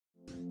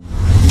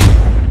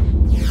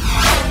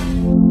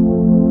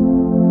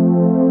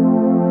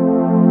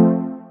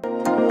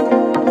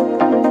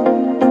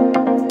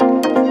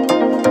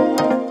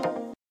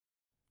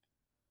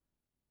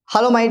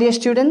Hello my dear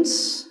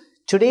students,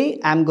 today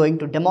I am going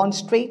to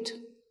demonstrate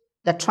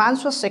the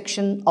transverse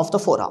section of the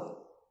forearm.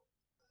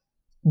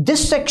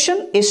 This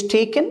section is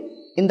taken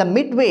in the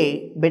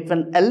midway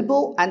between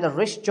elbow and the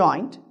wrist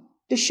joint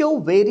to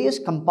show various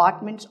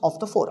compartments of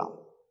the forearm.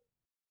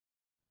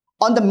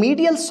 On the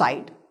medial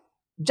side,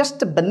 just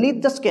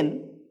beneath the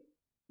skin,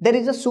 there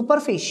is a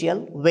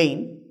superficial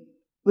vein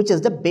which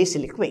is the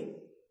basilic vein.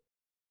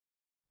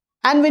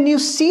 And when you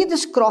see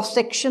this cross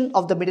section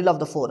of the middle of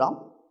the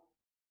forearm,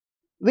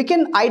 we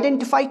can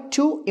identify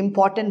two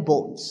important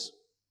bones,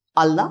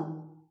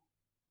 ulna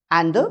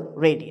and the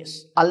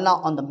radius. Ulna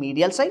on the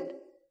medial side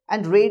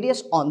and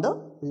radius on the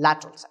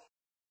lateral side.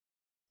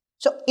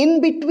 So in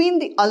between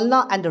the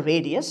ulna and the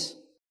radius,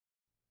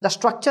 the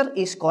structure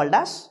is called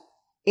as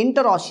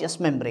interosseous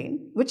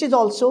membrane, which is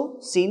also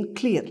seen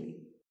clearly.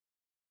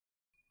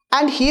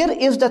 And here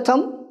is the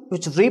thumb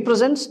which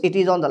represents it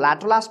is on the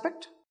lateral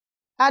aspect,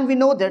 and we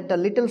know that the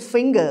little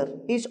finger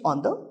is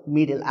on the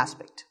medial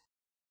aspect.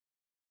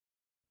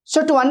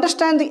 So to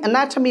understand the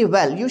anatomy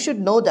well, you should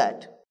know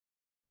that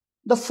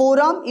the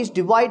forearm is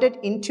divided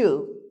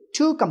into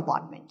two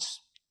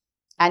compartments,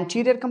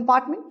 anterior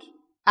compartment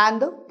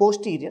and the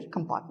posterior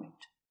compartment.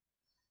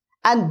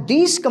 And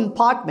these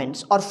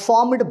compartments are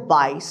formed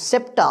by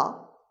septa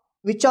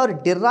which are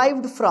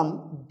derived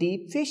from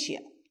deep fascia.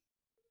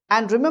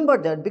 And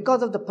remember that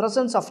because of the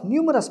presence of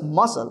numerous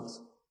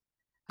muscles,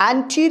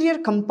 anterior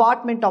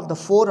compartment of the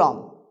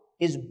forearm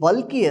is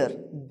bulkier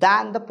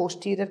than the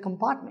posterior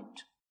compartment.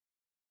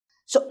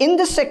 So in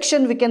this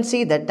section, we can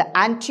see that the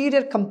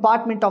anterior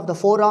compartment of the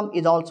forearm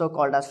is also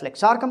called as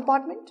flexor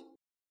compartment.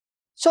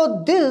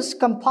 So this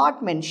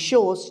compartment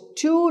shows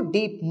two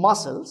deep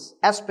muscles,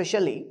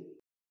 especially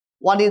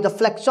one is the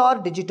flexor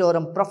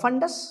digitorum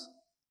profundus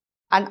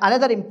and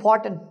another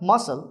important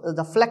muscle is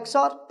the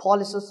flexor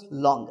pollicis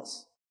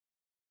longus.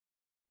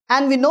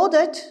 And we know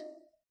that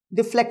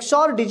the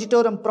flexor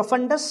digitorum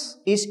profundus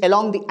is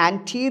along the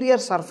anterior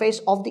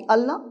surface of the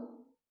ulna,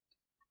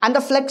 and the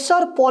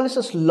flexor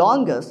pollicis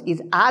longus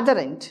is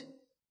adherent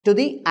to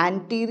the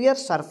anterior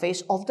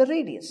surface of the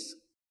radius.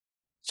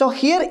 So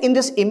here in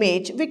this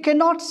image, we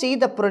cannot see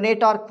the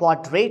pronator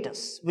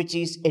quadratus, which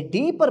is a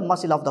deeper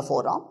muscle of the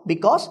forearm,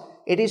 because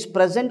it is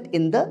present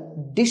in the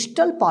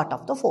distal part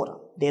of the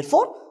forearm.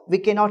 Therefore, we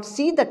cannot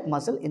see that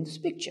muscle in this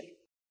picture.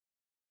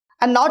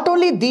 And not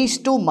only these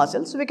two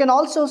muscles, we can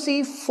also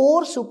see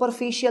four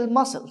superficial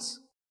muscles.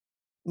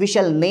 We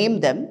shall name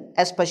them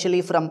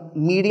especially from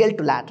medial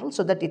to lateral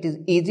so that it is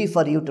easy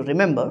for you to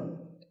remember.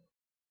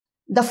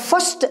 The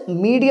first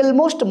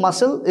medialmost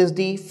muscle is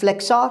the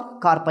Flexor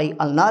Carpi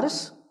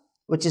Ulnaris,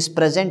 which is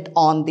present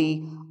on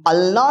the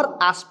ulnar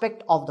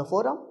aspect of the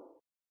forearm.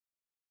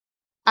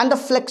 And the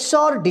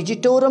Flexor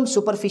Digitorum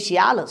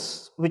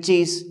Superficialis, which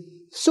is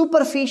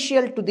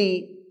superficial to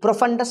the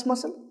profundus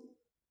muscle.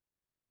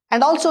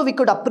 And also we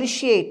could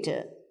appreciate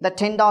the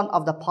tendon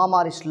of the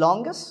palmaris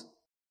longus.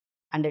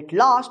 And at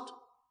last,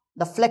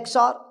 the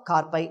Flexor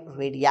Carpi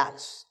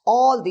Radialis.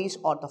 All these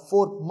are the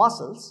four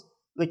muscles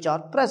which are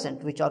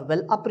present, which are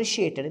well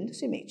appreciated in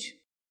this image.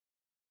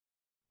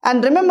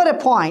 And remember a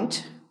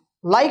point,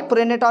 like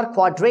pronator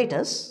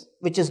quadratus,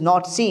 which is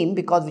not seen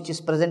because which is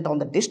present on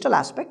the distal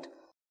aspect,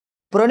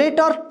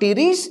 pronator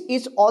teres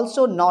is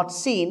also not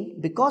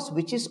seen because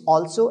which is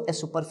also a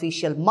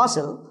superficial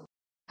muscle.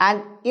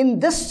 And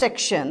in this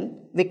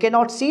section, we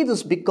cannot see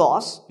this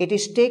because it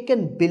is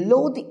taken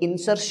below the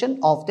insertion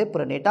of the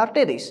pronator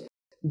teres.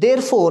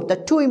 Therefore, the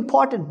two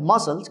important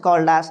muscles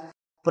called as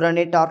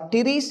pronator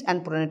teres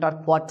and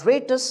pronator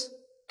quadratus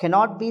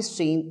cannot be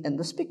seen in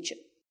this picture.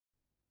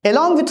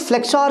 Along with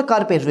flexor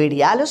carpi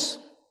radialis,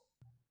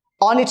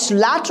 on its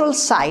lateral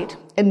side,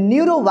 a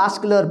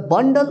neurovascular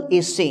bundle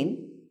is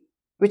seen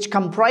which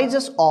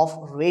comprises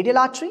of radial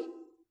artery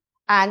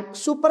and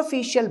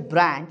superficial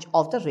branch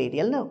of the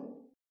radial nerve,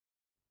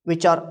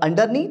 which are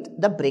underneath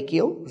the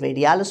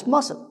brachioradialis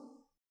muscle.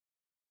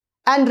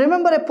 And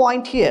remember a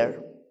point here,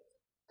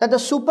 that the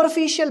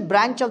superficial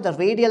branch of the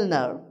radial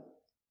nerve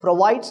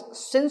provides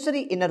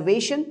sensory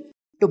innervation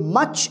to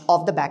much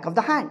of the back of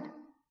the hand.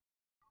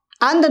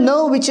 And the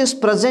nerve which is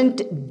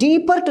present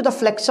deeper to the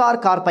flexor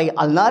carpi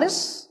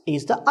ulnaris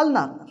is the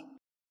ulnar nerve.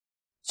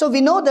 So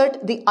we know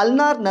that the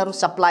ulnar nerve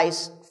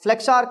supplies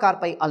flexor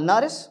carpi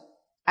ulnaris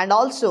and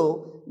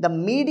also the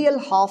medial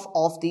half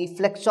of the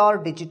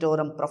flexor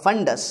digitorum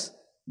profundus,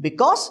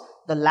 because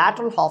the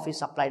lateral half is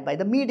supplied by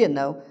the median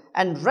nerve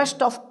and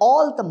rest of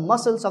all the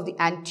muscles of the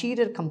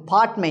anterior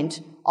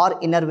compartment are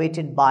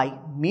innervated by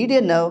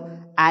median nerve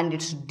and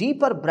its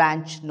deeper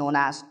branch known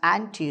as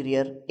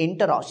anterior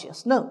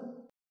interosseous nerve.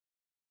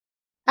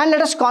 And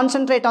let us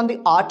concentrate on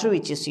the artery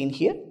which is seen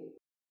here.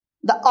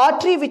 The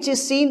artery which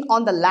is seen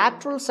on the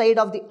lateral side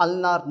of the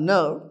ulnar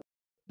nerve,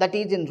 that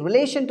is in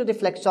relation to the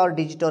flexor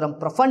digitorum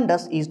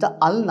profundus, is the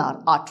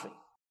ulnar artery.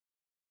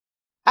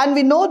 And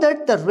we know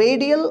that the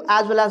radial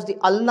as well as the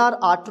ulnar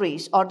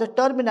arteries are the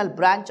terminal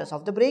branches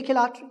of the brachial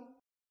artery.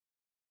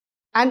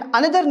 And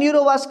another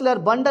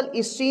neurovascular bundle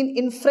is seen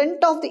in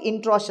front of the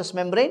interosseous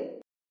membrane,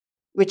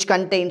 which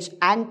contains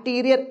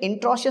anterior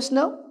interosseous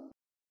nerve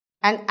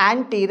and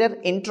anterior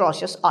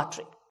interosseous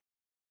artery.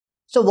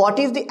 So what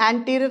is the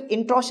anterior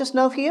interosseous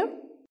nerve here?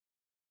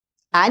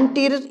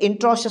 Anterior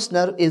interosseous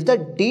nerve is the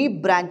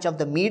deep branch of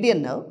the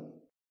median nerve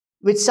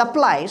which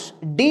supplies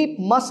deep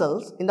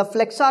muscles in the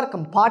flexor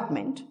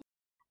compartment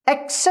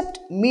except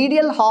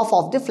medial half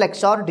of the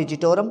flexor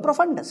digitorum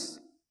profundus,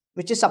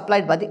 which is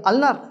supplied by the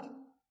ulnar nerve.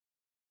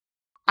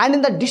 And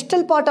in the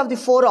distal part of the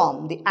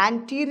forearm, the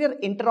anterior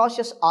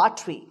interosseous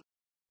artery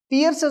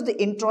pierces the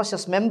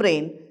interosseous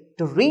membrane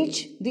to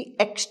reach the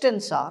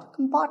extensor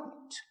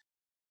compartment.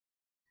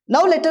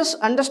 Now let us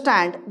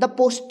understand the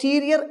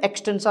posterior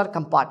extensor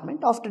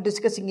compartment after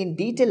discussing in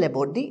detail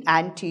about the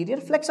anterior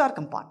flexor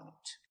compartment.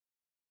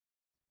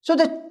 So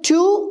the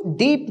two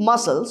deep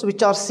muscles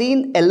which are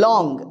seen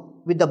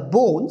along with the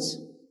bones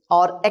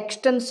are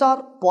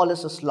extensor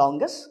pollicis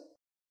longus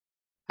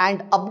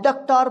and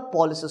abductor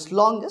pollicis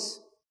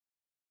longus.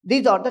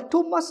 These are the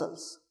two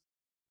muscles.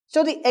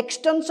 So the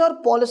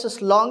extensor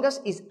pollicis longus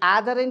is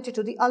adherent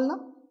to the ulna,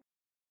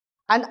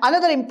 and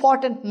another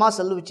important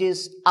muscle which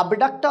is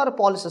abductor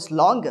pollicis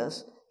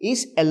longus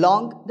is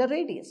along the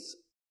radius.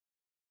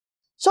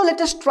 So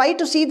let us try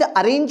to see the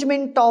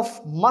arrangement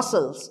of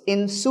muscles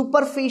in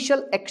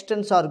superficial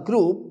extensor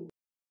group.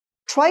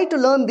 Try to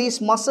learn these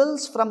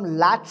muscles from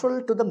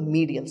lateral to the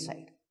medial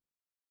side.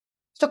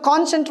 So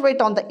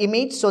concentrate on the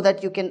image so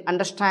that you can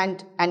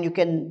understand and you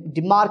can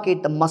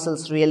demarcate the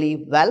muscles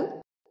really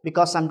well,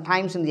 because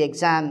sometimes in the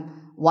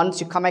exam, once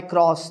you come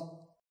across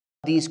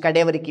these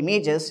cadaveric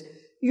images,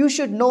 you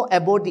should know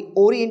about the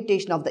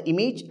orientation of the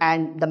image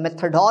and the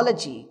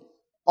methodology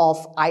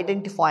of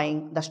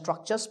identifying the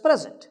structures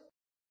present.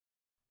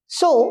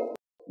 So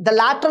the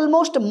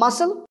lateralmost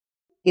muscle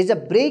is a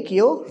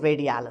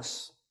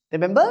brachioradialis.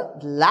 Remember,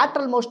 the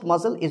lateralmost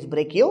muscle is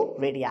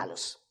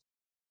brachioradialis.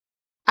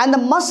 And the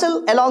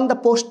muscle along the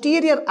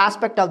posterior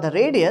aspect of the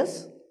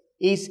radius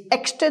is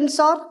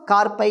extensor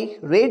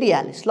carpi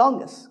radialis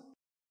longus.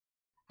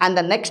 And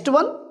the next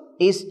one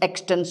is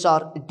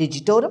extensor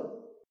digitorum.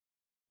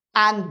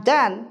 And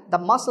then the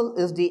muscle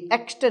is the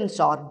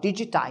extensor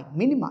digiti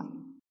minimi.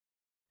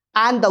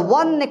 And the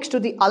one next to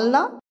the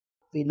ulna,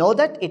 we know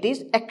that it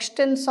is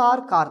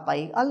extensor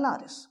carpi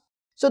ulnaris.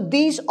 So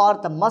these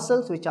are the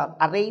muscles which are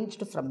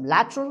arranged from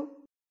lateral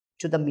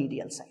to the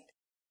medial side.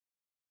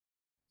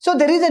 So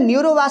there is a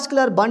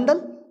neurovascular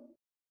bundle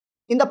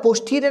in the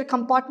posterior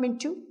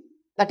compartment too,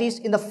 that is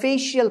in the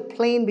facial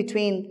plane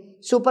between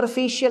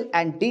superficial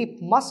and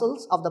deep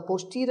muscles of the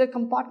posterior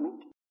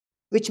compartment,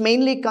 which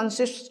mainly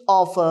consists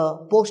of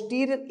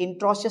posterior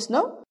interosseous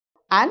nerve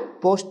and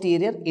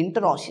posterior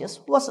interosseous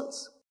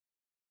vessels.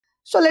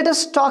 So let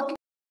us talk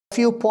a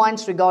few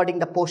points regarding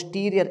the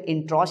posterior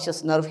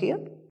interosseous nerve here.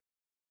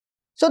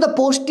 So the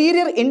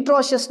posterior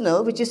interosseous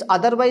nerve, which is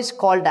otherwise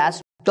called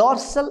as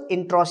dorsal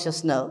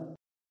interosseous nerve,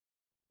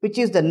 which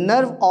is the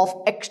nerve of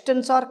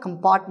extensor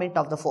compartment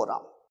of the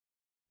forearm,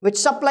 which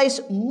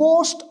supplies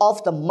most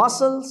of the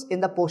muscles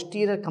in the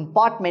posterior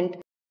compartment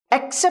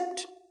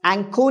except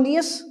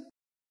anconeus,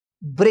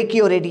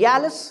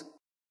 brachioradialis,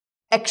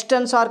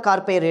 extensor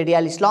carpi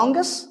radialis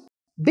longus,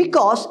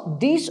 because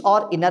these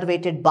are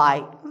innervated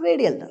by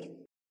radial nerve.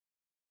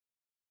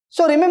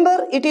 So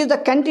remember, it is the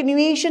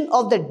continuation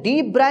of the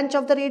deep branch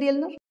of the radial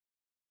nerve,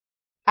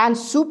 and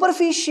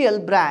superficial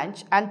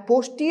branch and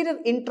posterior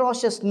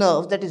interosseous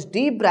nerve, that is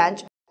deep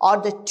branch,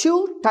 are the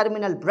two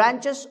terminal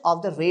branches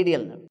of the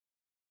radial nerve.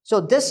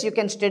 So this you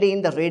can study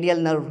in the radial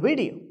nerve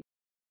video.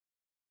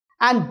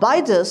 And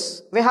by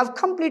this, we have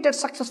completed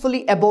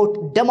successfully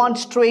about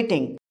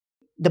demonstrating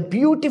the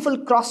beautiful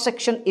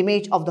cross-section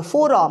image of the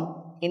forearm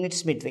in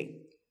its midway.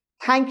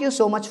 Thank you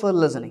so much for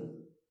listening.